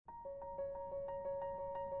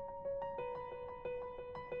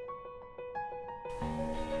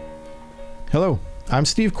Hello, I'm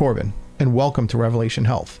Steve Corbin, and welcome to Revelation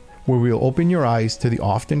Health, where we will open your eyes to the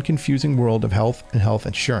often confusing world of health and health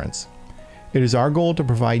insurance. It is our goal to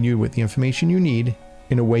provide you with the information you need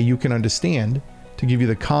in a way you can understand to give you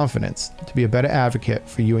the confidence to be a better advocate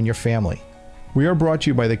for you and your family. We are brought to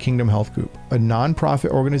you by the Kingdom Health Group, a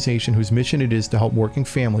non-profit organization whose mission it is to help working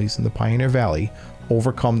families in the Pioneer Valley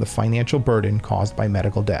overcome the financial burden caused by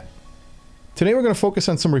medical debt. Today we're going to focus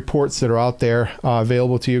on some reports that are out there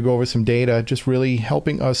available to you, go over some data, just really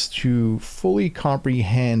helping us to fully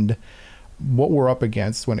comprehend what we're up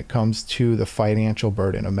against when it comes to the financial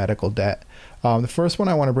burden of medical debt. The first one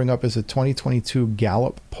I want to bring up is a 2022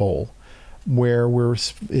 Gallup poll, where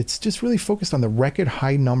it's just really focused on the record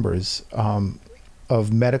high numbers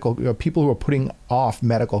of medical people who are putting off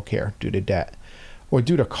medical care due to debt or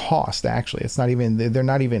due to cost. Actually, they're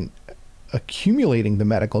not even accumulating the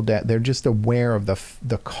medical debt. They're just aware of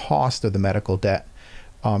the cost of the medical debt.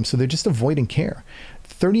 So they're just avoiding care.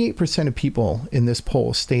 38% of people in this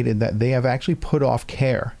poll stated that they have actually put off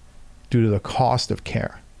care due to the cost of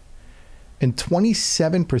care. And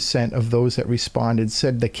 27% of those that responded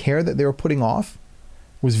said the care that they were putting off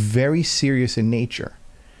was very serious in nature.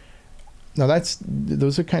 Now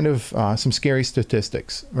those are kind of some scary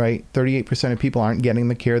statistics, right? 38% of people aren't getting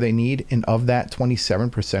the care they need, and of that,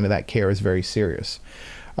 27% of that care is very serious.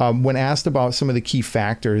 When asked about some of the key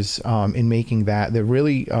factors in making that,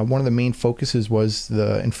 really one of the main focuses was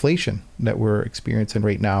the inflation that we're experiencing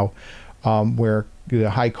right now, where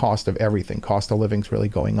the high cost of everything, cost of living is really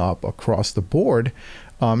going up across the board,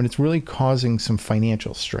 and it's really causing some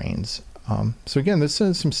financial strains. So again, this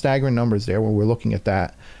is some staggering numbers there when we're looking at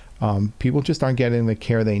that. People just aren't getting the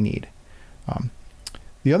care they need.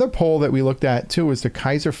 The other poll that we looked at too was the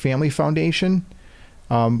Kaiser Family Foundation,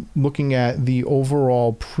 looking at the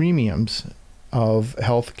overall premiums of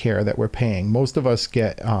health care that we're paying. Most of us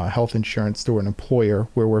get health insurance through an employer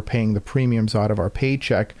where we're paying the premiums out of our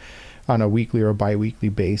paycheck on a weekly or bi-weekly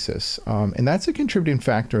basis. And that's a contributing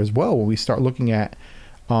factor as well when we start looking at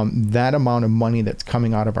that amount of money that's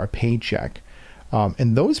coming out of our paycheck.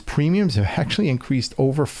 And those premiums have actually increased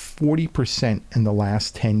over 40% in the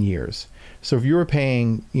last 10 years. So if you were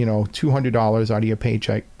paying, $200 out of your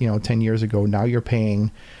paycheck, 10 years ago, now you're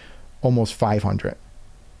paying almost $500,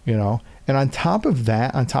 And on top of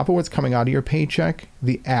that, on top of what's coming out of your paycheck,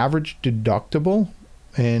 the average deductible,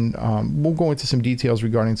 and we'll go into some details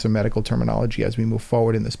regarding some medical terminology as we move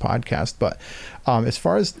forward in this podcast. But as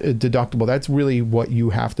far as deductible, that's really what you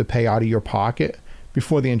have to pay out of your pocket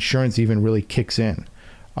before the insurance even really kicks in.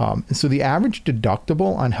 And so the average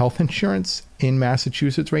deductible on health insurance in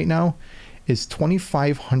Massachusetts right now is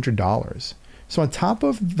 $2,500. So on top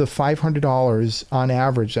of the $500 on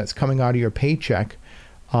average that's coming out of your paycheck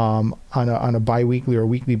on a biweekly or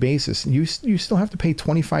weekly basis, you still have to pay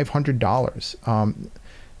 $2,500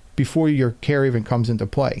 before your care even comes into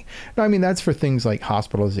play. Now, that's for things like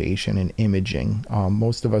hospitalization and imaging.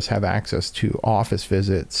 Most of us have access to office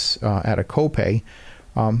visits at a copay,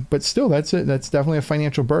 but still, that's definitely a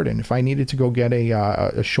financial burden. If I needed to go get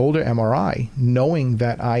a shoulder MRI, knowing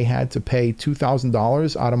that I had to pay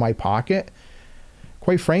 $2,000 out of my pocket,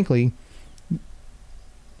 quite frankly,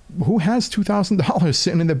 who has $2,000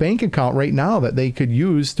 sitting in the bank account right now that they could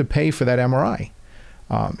use to pay for that MRI?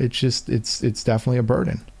 It's definitely a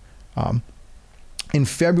burden. In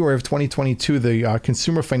February of 2022, the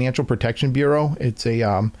Consumer Financial Protection Bureau, it's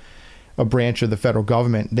a branch of the federal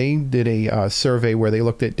government, they did a survey where they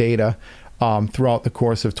looked at data throughout the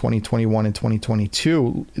course of 2021 and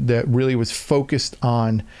 2022 that really was focused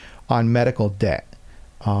on medical debt.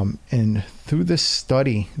 And through this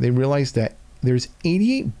study, they realized that there's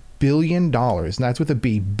 $88 billion, and that's with a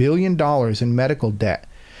B, billion dollars in medical debt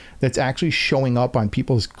that's actually showing up on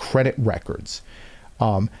people's credit records.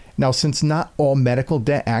 Now, since not all medical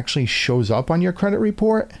debt actually shows up on your credit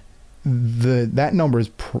report, that number is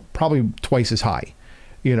probably twice as high.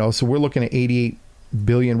 So we're looking at 88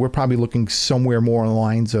 billion. We're probably looking somewhere more on the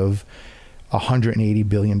lines of $180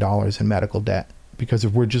 billion in medical debt. Because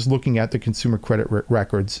if we're just looking at the consumer credit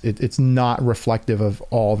records, it's not reflective of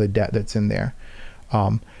all the debt that's in there.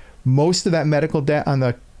 Most of that medical debt on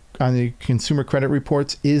the consumer credit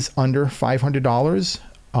reports is under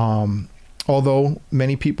 $500. Although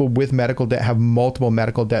many people with medical debt have multiple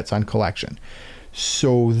medical debts on collection.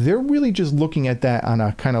 So they're really just looking at that on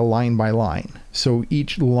a kind of line by line. So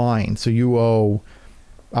each line, so you owe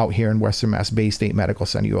out here in Western Mass Bay State Medical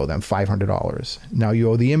Center, you owe them $500. Now you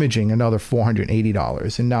owe the imaging another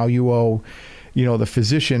 $480. And now you owe, the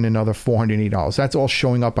physician another $480. That's all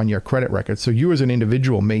showing up on your credit record. So you as an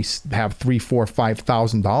individual may have $3,000, $4,000,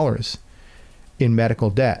 $5,000 in medical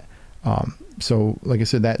debt. So like I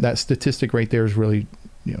said, that statistic right there is really,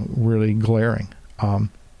 really glaring.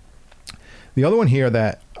 The other one here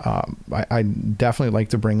that I definitely like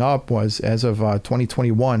to bring up was, as of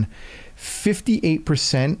 2021,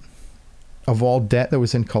 58% of all debt that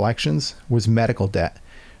was in collections was medical debt.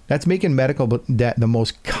 That's making medical debt the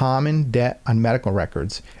most common debt on medical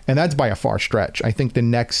records, and that's by a far stretch. I think the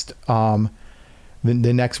next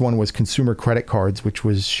the next one was consumer credit cards, which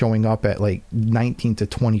was showing up at like 19 to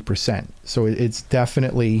 20%. So it's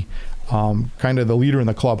definitely kind of the leader in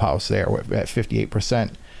the clubhouse there at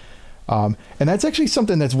 58%. And that's actually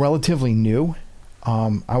something that's relatively new.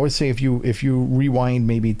 I would say if you rewind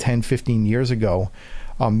maybe 10, 15 years ago,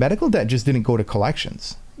 medical debt just didn't go to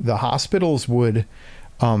collections. The hospitals would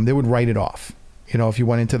write it off. If you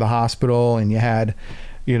went into the hospital and you had,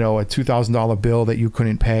 a $2,000 bill that you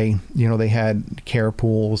couldn't pay, they had care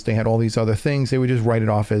pools, they had all these other things. They would just write it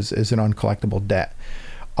off as an uncollectible debt.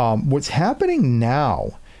 What's happening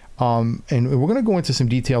now, and we're going to go into some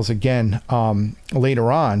details again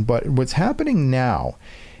later on, but what's happening now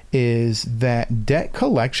is that debt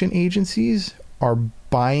collection agencies are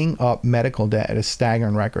buying up medical debt at a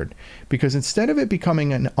staggering record, because instead of it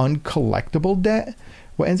becoming an uncollectible debt,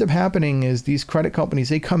 what ends up happening is these credit companies,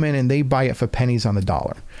 they come in and they buy it for pennies on the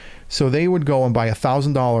dollar. So they would go and buy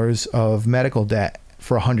 $1,000 of medical debt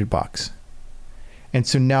for $100. And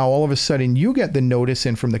so now all of a sudden you get the notice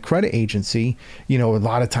in from the credit agency. A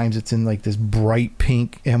lot of times it's in like this bright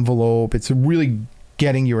pink envelope. It's really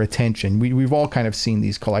getting your attention. We've all kind of seen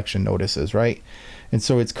these collection notices, right? And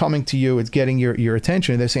so it's coming to you, it's getting your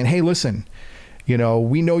attention. They're saying, hey, listen,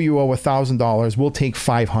 we know you owe $1,000. We'll take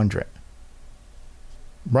 $500.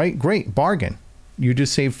 Right? Great. Bargain. You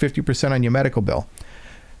just saved 50% on your medical bill.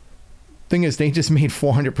 Thing is, they just made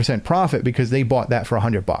 400% profit because they bought that for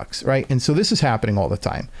 $100, right? And so this is happening all the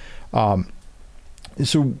time.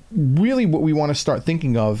 So really what we want to start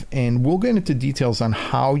thinking of, and we'll get into details on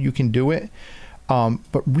how you can do it,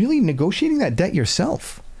 but really negotiating that debt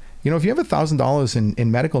yourself. If you have $1,000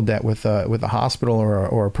 in medical debt with a hospital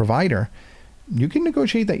or a provider, you can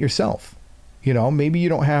negotiate that yourself. Maybe you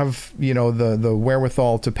don't have, the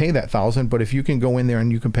wherewithal to pay that $1,000, but if you can go in there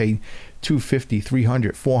and you can pay $250,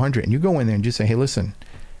 $300, $400, and you go in there and just say, hey, listen,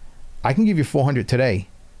 I can give you $400 today,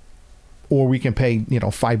 or we can pay,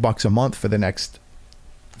 $5 a month for the next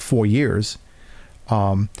 4 years.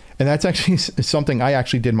 And that's actually something I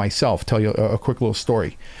actually did myself. Tell you a quick little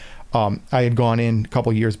story. I had gone in a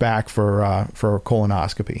couple of years back for a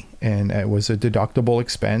colonoscopy, and it was a deductible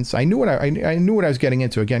expense. I knew what I knew what I was getting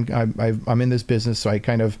into. Again, I'm in this business, so I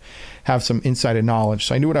kind of have some insider knowledge.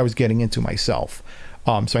 So I knew what I was getting into myself.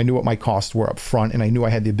 So I knew what my costs were up front, and I knew I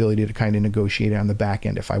had the ability to kind of negotiate it on the back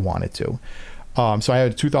end if I wanted to. So I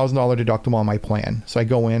had a $2,000 deductible on my plan. So I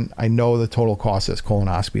go in, I know the total cost of this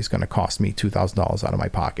colonoscopy is going to cost me $2,000 out of my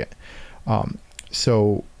pocket.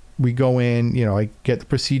 So we go in, I get the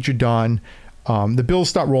procedure done. The bills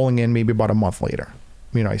start rolling in maybe about a month later.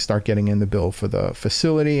 I start getting in the bill for the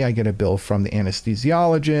facility. I get a bill from the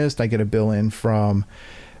anesthesiologist. I get a bill in from,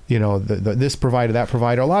 this provider, that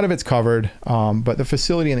provider. A lot of it's covered, but the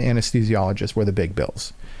facility and the anesthesiologist were the big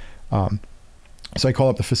bills. So I call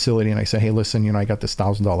up the facility and I say, hey, listen, I got this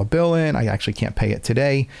 $1,000 bill in. I actually can't pay it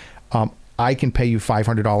today. I can pay you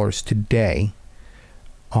 $500 today.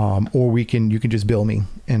 Or you can just bill me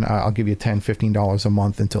and I'll give you $10, $15 a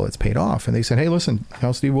month until it's paid off. And they said, hey, listen,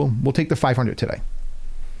 Steve, we'll take the $500 today,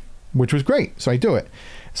 which was great. So I do it.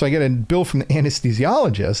 So I get a bill from the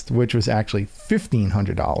anesthesiologist, which was actually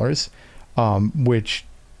 $1,500, which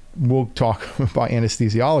we'll talk about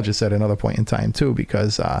anesthesiologists at another point in time too,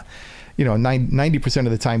 because, 90%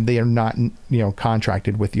 of the time they are not,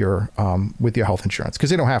 contracted with your health insurance, because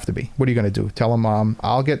they don't have to be. What are you going to do? Tell them,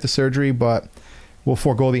 I'll get the surgery, but we'll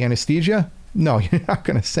forego the anesthesia? No, you're not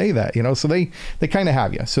going to say that, So they kind of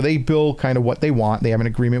have you. So they bill kind of what they want. They have an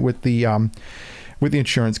agreement with the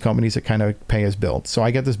insurance companies that kind of pay as billed. So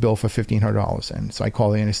I get this bill for $1,500, and so I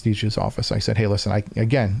call the anesthesia's office. I said, hey, listen, I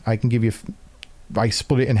can give you, I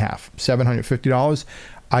split it in half, $750.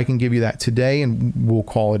 I can give you that today, and we'll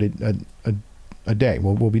call it a day.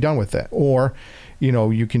 We'll be done with it. Or,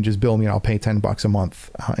 you can just bill me, and I'll pay $10 a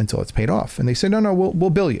month until it's paid off. And they said, no, we'll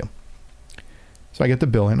bill you. So I get the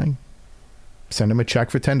bill in, I send them a check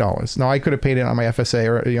for $10. Now I could have paid it on my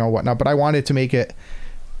FSA or whatnot, but I wanted to make it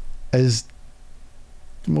as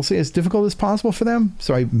difficult as possible for them.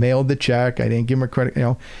 So I mailed the check. I didn't give them a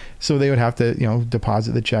credit, so they would have to,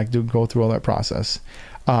 deposit the check, go through all that process.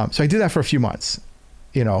 So I did that for a few months.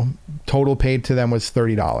 Total paid to them was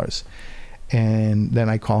 $30. And then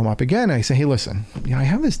I call them up again. And I say, hey, listen, I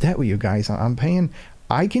have this debt with you guys. I'm paying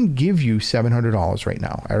I can give you $700 right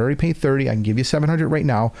now. I already paid $30. I can give you $700 right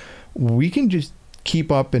now. We can just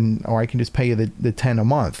keep up, or I can just pay you the $10 a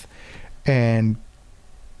month. And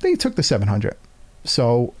they took the $700.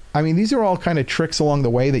 So, I mean, these are all kind of tricks along the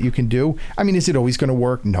way that you can do. I mean, is it always going to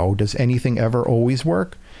work? No. Does anything ever always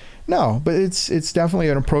work? No, but it's definitely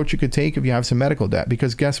an approach you could take if you have some medical debt,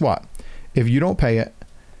 because guess what? If you don't pay it,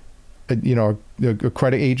 a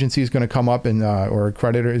credit agency is going to come up and, or a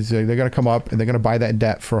creditor they're going to come up and they're going to buy that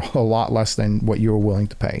debt for a lot less than what you were willing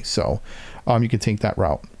to pay. So, you could take that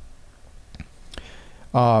route.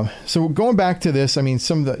 So going back to this, I mean,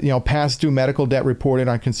 some of the, past due medical debt reported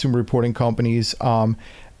on consumer reporting companies.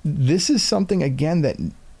 This is something, again, that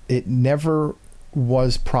it never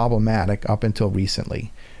was problematic up until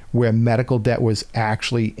recently, where medical debt was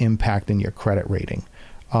actually impacting your credit rating.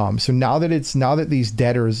 So now that these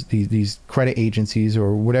debtors, these credit agencies,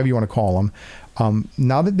 or whatever you want to call them,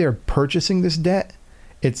 now that they're purchasing this debt,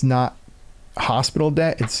 it's not hospital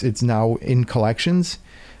debt. It's now in collections.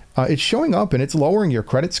 It's showing up and it's lowering your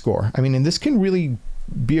credit score. I mean, and this can really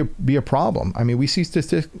be a problem. I mean, we see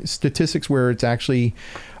statistics where it's actually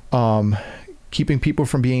keeping people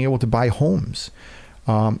from being able to buy homes.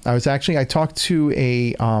 I talked to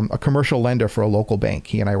a commercial lender for a local bank.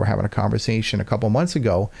 He and I were having a conversation a couple months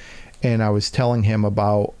ago, and I was telling him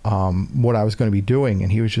about what I was going to be doing.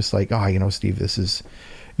 And he was just like, Steve, this is,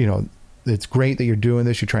 it's great that you're doing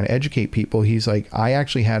this. You're trying to educate people. He's like, I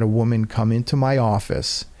actually had a woman come into my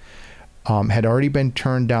office, had already been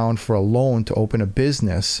turned down for a loan to open a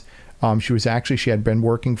business. She had been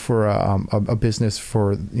working for a business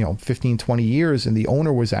for 15, 20 years, and the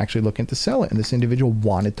owner was actually looking to sell it, and this individual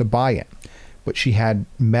wanted to buy it, but she had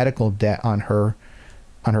medical debt on her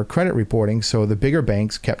credit reporting, so the bigger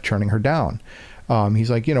banks kept turning her down. He's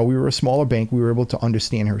like, we were a smaller bank, we were able to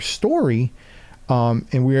understand her story,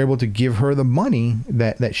 and we were able to give her the money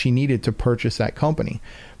that she needed to purchase that company.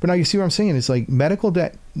 But now you see what I'm saying? It's like medical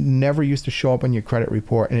debt never used to show up on your credit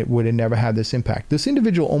report, and it would have never had this impact. This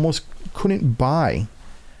individual almost couldn't buy,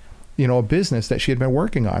 a business that she had been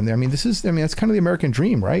working on. I mean, that's kind of the American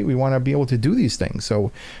dream, right? We want to be able to do these things.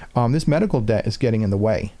 So this medical debt is getting in the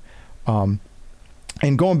way. And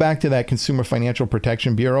going back to that Consumer Financial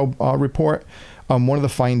Protection Bureau report, one of the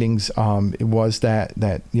findings was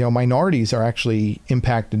that minorities are actually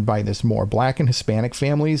impacted by this more. Black and Hispanic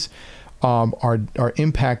families are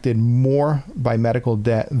impacted more by medical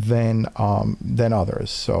debt than others.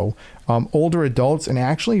 So older adults and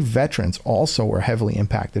actually veterans also were heavily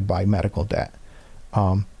impacted by medical debt.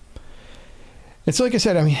 And so, like I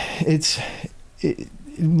said, I mean,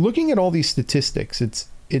 looking at all these statistics,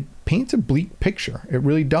 it paints a bleak picture. It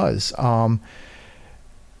really does. And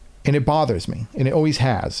it bothers me, and it always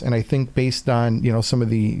has. And I think based on, some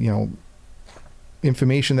of the,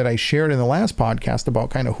 information that I shared in the last podcast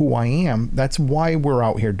about kind of who I am, that's why we're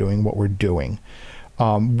out here doing what we're doing.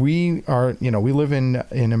 We live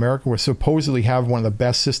in America. We supposedly have one of the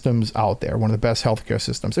best systems out there, one of the best healthcare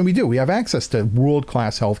systems. And we do. We have access to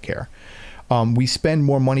world-class healthcare. We spend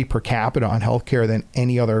more money per capita on healthcare than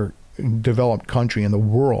any other developed country in the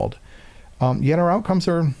world. Yet our outcomes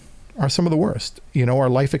are some of the worst. Our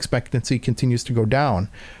life expectancy continues to go down.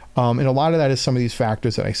 And a lot of that is some of these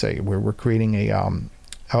factors that I say, where we're creating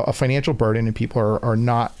a financial burden, and people are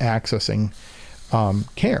not accessing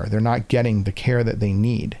care. They're not getting the care that they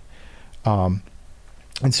need. And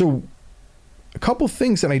so a couple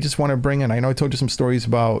things that I just want to bring in. I know I told you some stories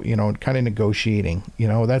about, kind of negotiating.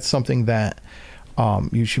 That's something that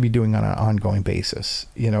you should be doing on an ongoing basis.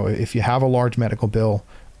 If you have a large medical bill,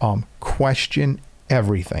 question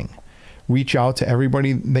everything. Reach out to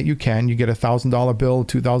everybody that you can. You get a $1,000 bill,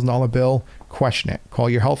 $2,000 bill, question it. Call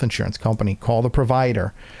your health insurance company. Call the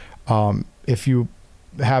provider. If you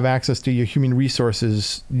have access to your human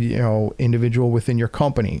resources, individual within your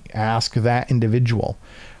company, ask that individual.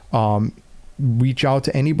 Reach out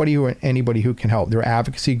to anybody who can help. There are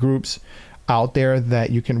advocacy groups out there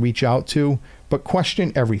that you can reach out to, but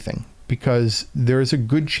question everything, because there's a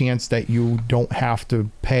good chance that you don't have to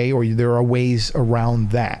pay, or there are ways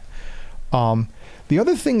around that. The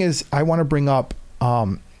other thing is I want to bring up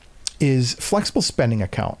is flexible spending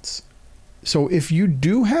accounts. So if you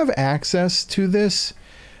do have access to this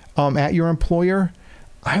at your employer,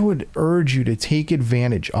 I would urge you to take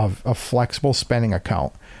advantage of a flexible spending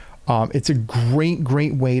account. It's a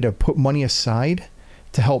great way to put money aside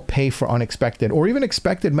to help pay for unexpected or even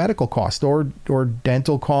expected medical costs or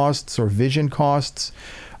dental costs or vision costs.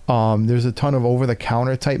 There's a ton of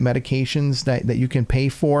over-the-counter type medications that you can pay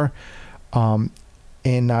for.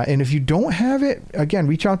 And if you don't have it, again,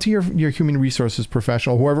 reach out to your human resources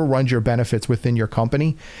professional, whoever runs your benefits within your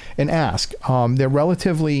company, and ask. They're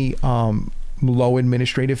relatively low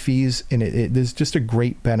administrative fees, and there's just a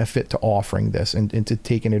great benefit to offering this and to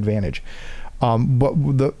taking advantage.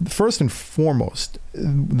 But the first and foremost,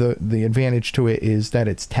 the advantage to it is that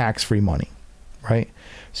it's tax-free money, right?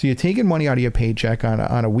 So you're taking money out of your paycheck on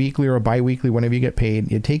a weekly or a biweekly, whenever you get paid.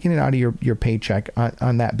 You're taking it out of your paycheck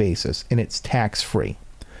on that basis, and it's tax-free,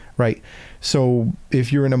 right? So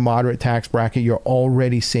if you're in a moderate tax bracket, you're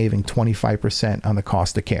already saving 25% on the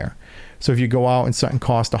cost of care. So if you go out and something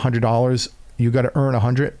costs $100, you got to earn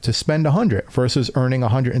 $100 to spend $100 versus earning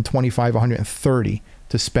 $125, $130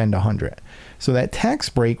 to spend $100. So that tax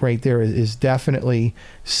break right there is definitely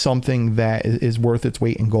something that is worth its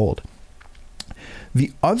weight in gold.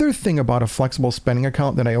 The other thing about a flexible spending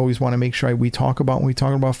account that I always want to make sure we talk about when we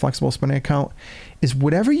talk about a flexible spending account is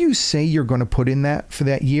whatever you say you're going to put in that for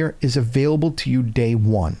that year is available to you day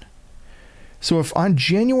one. So if on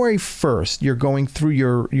January 1st, you're going through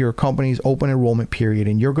your company's open enrollment period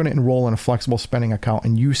and you're going to enroll in a flexible spending account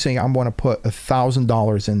and you say, I'm going to put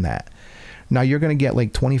 $1,000 in that. Now you're going to get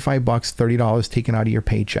like $25, $30 taken out of your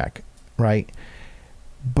paycheck, right?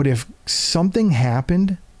 But if something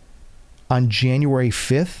happened on January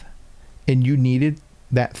 5th and you needed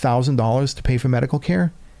that $1,000 to pay for medical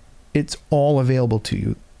care, it's all available to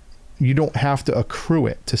you. You don't have to accrue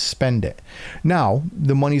it to spend it. Now,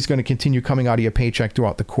 the money's going to continue coming out of your paycheck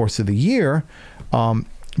throughout the course of the year,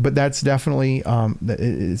 but that's definitely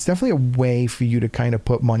it's definitely a way for you to kind of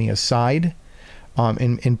put money aside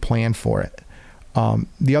and plan for it.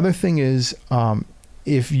 The other thing is,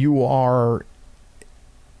 if you are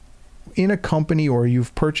in a company or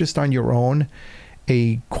you've purchased on your own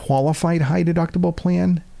a qualified high deductible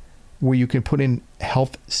plan where you can put in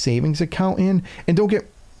health savings account in, and don't get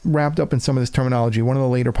wrapped up in some of this terminology. One of the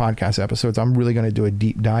later podcast episodes, I'm really going to do a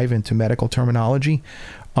deep dive into medical terminology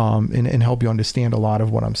and help you understand a lot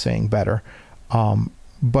of what I'm saying better.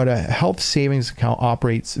 But a health savings account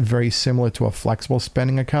operates very similar to a flexible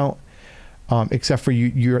spending account, except for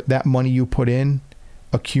that money you put in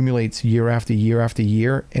accumulates year after year after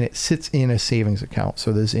year, and it sits in a savings account.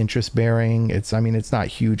 So there's interest bearing. It's not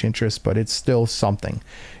huge interest, but it's still something.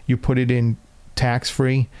 You put it in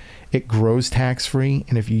tax-free, it grows tax-free,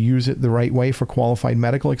 and if you use it the right way for qualified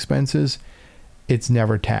medical expenses, it's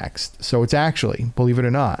never taxed. So it's actually, believe it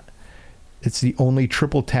or not, it's the only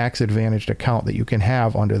triple tax advantaged account that you can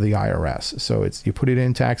have under the IRS. So you put it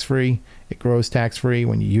in tax-free, it grows tax-free.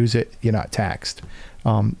 When you use it, you're not taxed.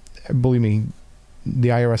 Believe me, the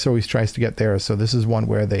IRS always tries to get there. So this is one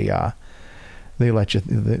where they kind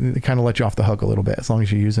of let you off the hook a little bit as long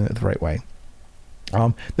as you're using it the right way.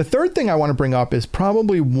 The third thing I want to bring up is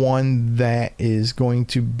probably one that is going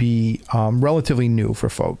to be relatively new for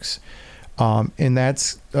folks. And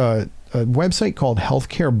that's a website called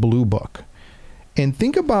Healthcare Blue Book. And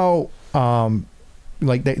think about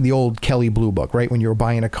like the old Kelley Blue Book, right? When you were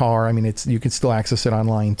buying a car, I mean, you can still access it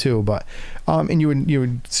online too, but and you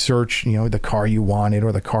would search, the car you wanted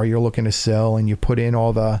or the car you're looking to sell, and you put in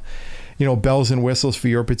all the, bells and whistles for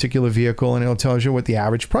your particular vehicle, and it'll tell you what the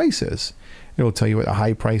average price is. It'll tell you what a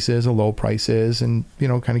high price is, a low price is, and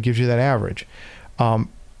kind of gives you that average.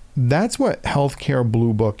 That's what Healthcare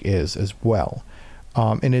Blue Book is as well.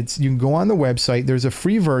 And you can go on the website. There's a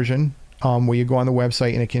free version where you go on the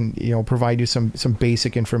website and it can provide you some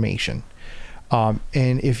basic information. And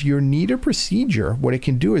if you need a procedure, what it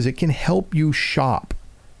can do is it can help you shop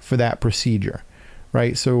for that procedure,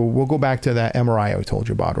 right? So we'll go back to that MRI I told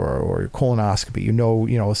you about, or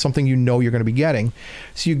colonoscopy. Something you're going to be getting.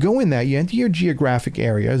 So you go in that, you enter your geographic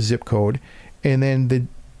area, zip code, and then the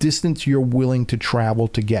distance you're willing to travel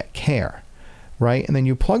to get care, right? And then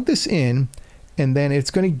you plug this in, and then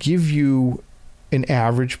it's going to give you an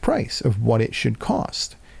average price of what it should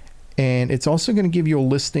cost. And it's also going to give you a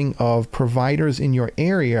listing of providers in your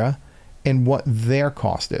area and what their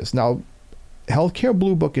cost is. Now, Healthcare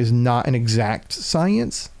Blue Book is not an exact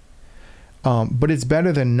science, but it's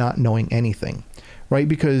better than not knowing anything, right?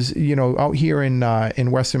 Because, out here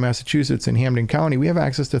in Western Massachusetts, in Hampden County, we have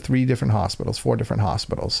access to 4 different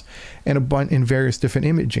hospitals, and in various different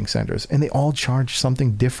imaging centers, and they all charge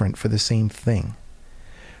something different for the same thing.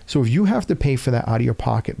 So if you have to pay for that out of your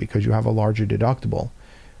pocket because you have a larger deductible,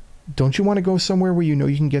 don't you want to go somewhere where you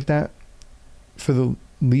can get that for the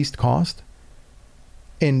least cost?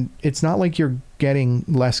 And it's not like you're getting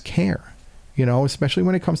less care, especially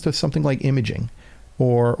when it comes to something like imaging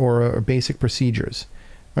or basic procedures,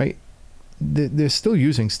 right? They're still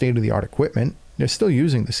using state-of-the-art equipment. They're still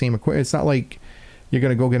using the same equipment. It's not like, you're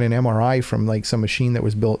going to go get an MRI from like some machine that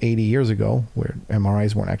was built 80 years ago, where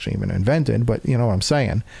MRIs weren't actually even invented, but you know what I'm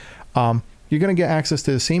saying. You're going to get access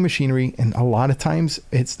to the same machinery, and a lot of times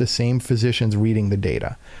it's the same physicians reading the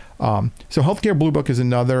data. So Healthcare Blue Book is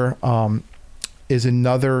another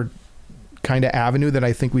kind of avenue that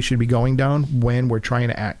I think we should be going down when we're trying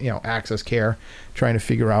to access care, trying to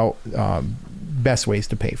figure out best ways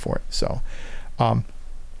to pay for it. So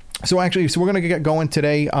we're going to get going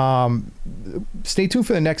today. Stay tuned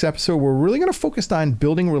for the next episode. We're really going to focus on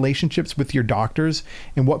building relationships with your doctors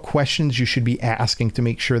and what questions you should be asking to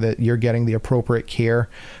make sure that you're getting the appropriate care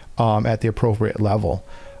at the appropriate level.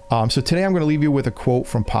 So today I'm going to leave you with a quote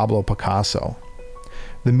from Pablo Picasso.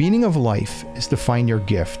 "The meaning of life is to find your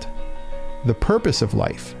gift. The purpose of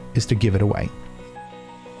life is to give it away."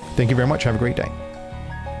 Thank you very much. Have a great day.